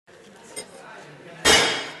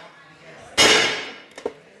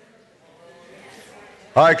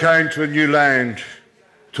I came to a new land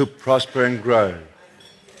to prosper and grow,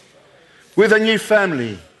 with a new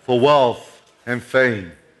family for wealth and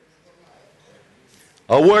fame.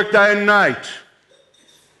 I worked day and night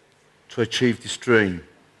to achieve this dream.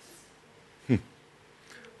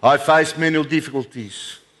 I faced many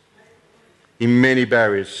difficulties in many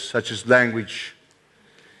barriers, such as language,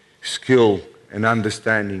 skill, and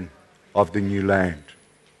understanding of the new land.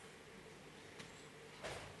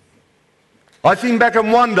 I think back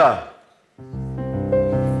and wonder,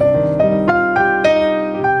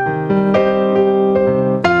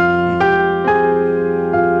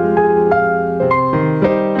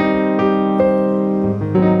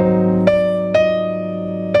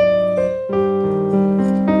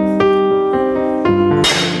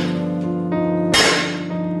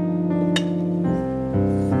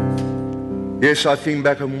 yes, I think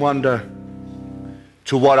back and wonder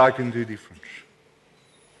to what I can do different.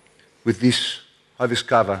 With this, I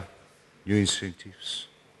discover new incentives.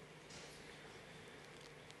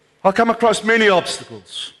 I come across many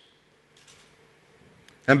obstacles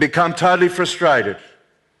and become totally frustrated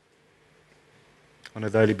on a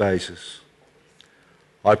daily basis.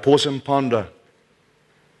 I pause and ponder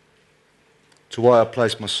to why I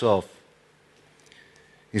place myself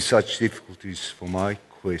in such difficulties for my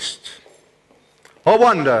quest. I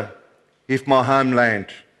wonder if my homeland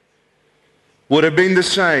would have been the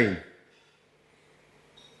same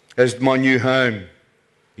as my new home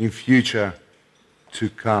in future to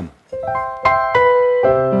come.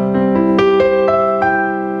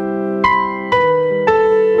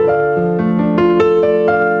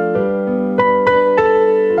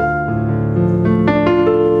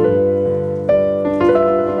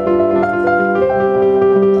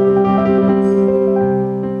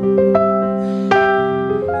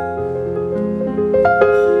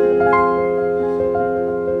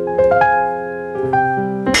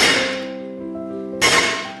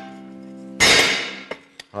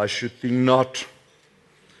 I should think not.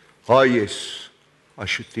 Oh yes, I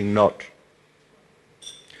should think not.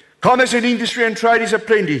 Commerce and industry and trade is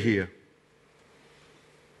aplenty here.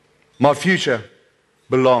 My future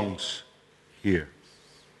belongs here.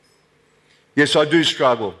 Yes, I do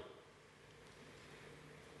struggle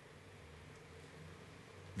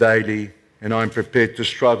daily, and I'm prepared to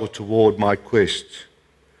struggle toward my quest.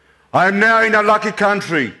 I am now in a lucky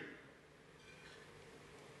country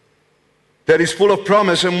that is full of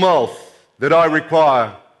promise and wealth that I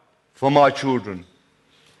require for my children.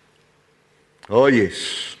 Oh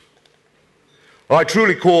yes, I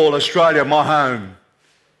truly call Australia my home,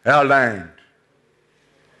 our land.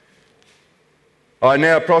 I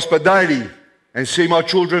now prosper daily and see my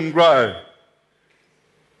children grow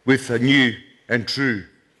with a new and true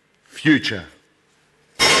future.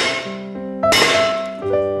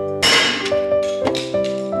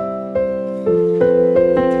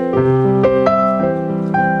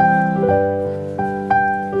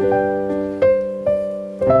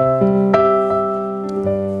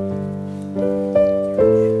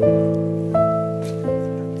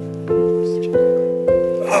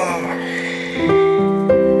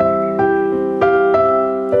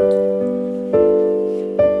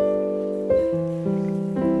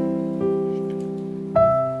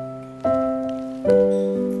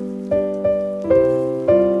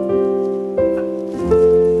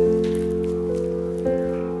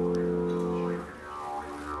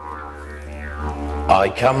 I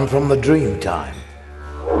come from the dream time.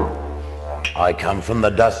 I come from the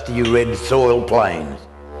dusty red soil plains.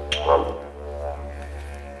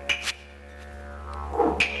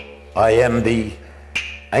 I am the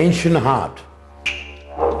ancient heart,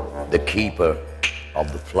 the keeper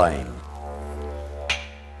of the flame.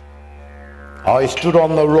 I stood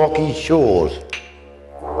on the rocky shores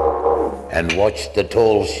and watched the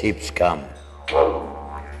tall ships come.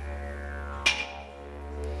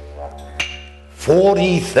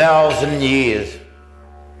 40,000 years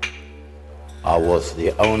I was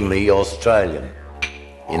the only Australian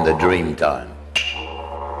in the dream time.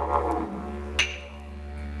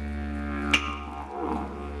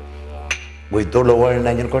 With the lower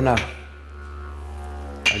Nayan Korna,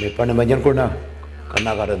 and the Panamayan Korna,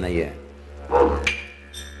 Kanagara Naye.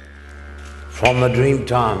 From the dream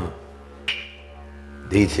time,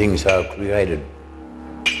 these things are created,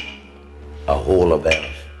 a whole of ours.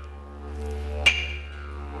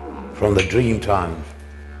 From the dream times,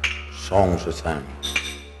 songs are sung.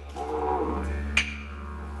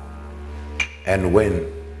 And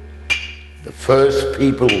when the first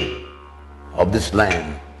people of this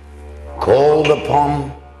land called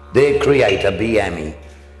upon their creator, Biami,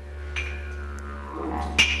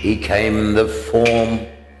 he came in the form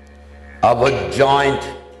of a giant,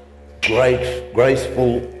 great,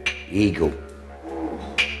 graceful eagle,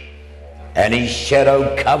 and his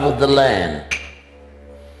shadow covered the land.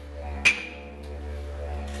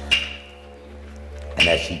 And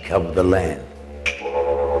as he covered the land,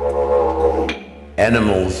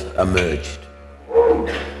 animals emerged.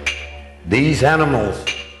 These animals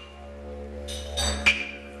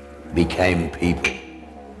became people.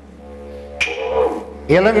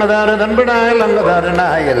 Ilangadare danbana, ilangadare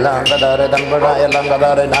na, ilangadare danbana,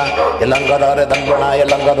 ilangadare na, ilangadare danbana,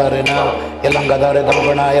 ilangadare na, ilangadare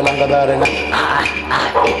danbana, ilangadare na.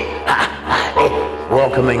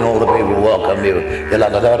 Welcoming all the people, welcome you.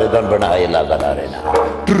 Ilangadare danbana, ilangadare na.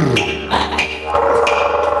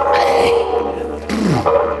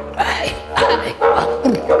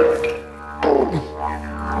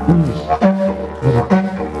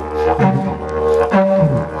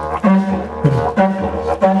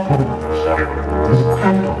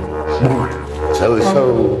 So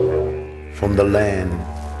from the land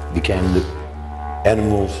became the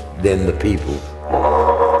animals, then the people,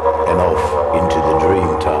 and off into the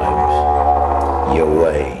dream times. Your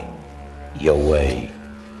way, your way,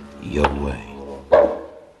 your way.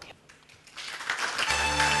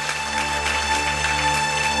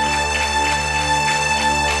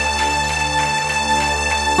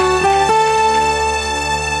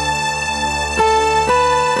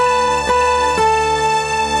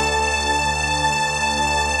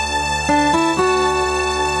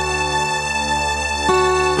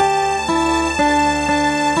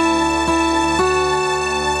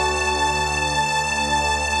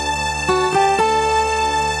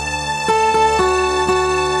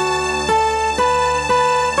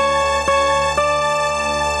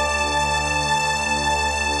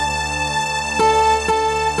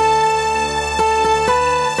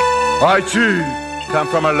 I too come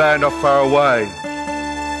from a land of far away,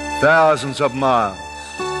 thousands of miles.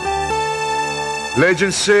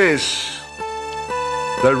 Legend says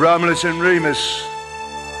that Romulus and Remus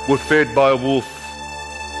were fed by a wolf,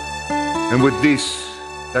 and with this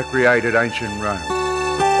they created ancient Rome.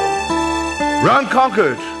 Rome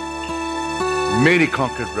conquered, many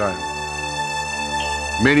conquered Rome.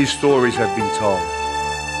 Many stories have been told.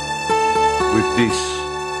 With this,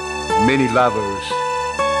 many lovers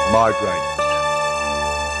migrated.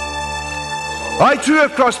 I too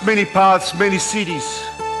have crossed many paths, many cities,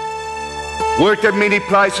 worked at many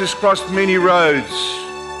places, crossed many roads,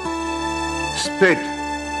 spit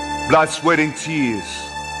blood, sweat and tears.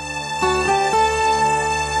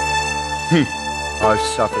 I've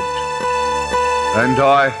suffered, and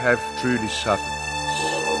I have truly suffered.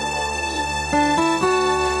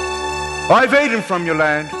 I've eaten from your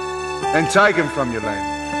land and taken from your land.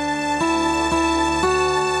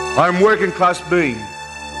 I'm working class being,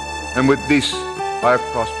 and with this I have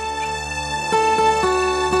prospered.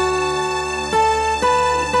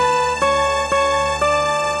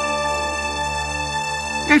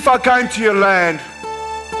 If I came to your land,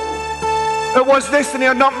 it was destiny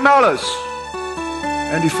and not malice.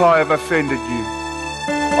 And if I have offended you,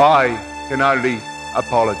 I can only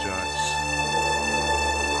apologize.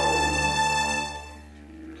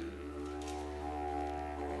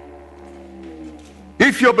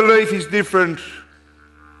 If your belief is different,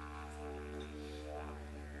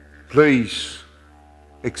 please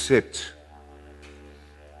accept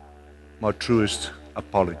my truest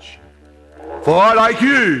apology. For I, like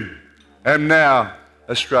you, am now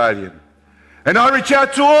Australian. And I reach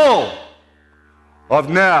out to all of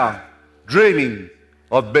now dreaming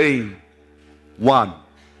of being one.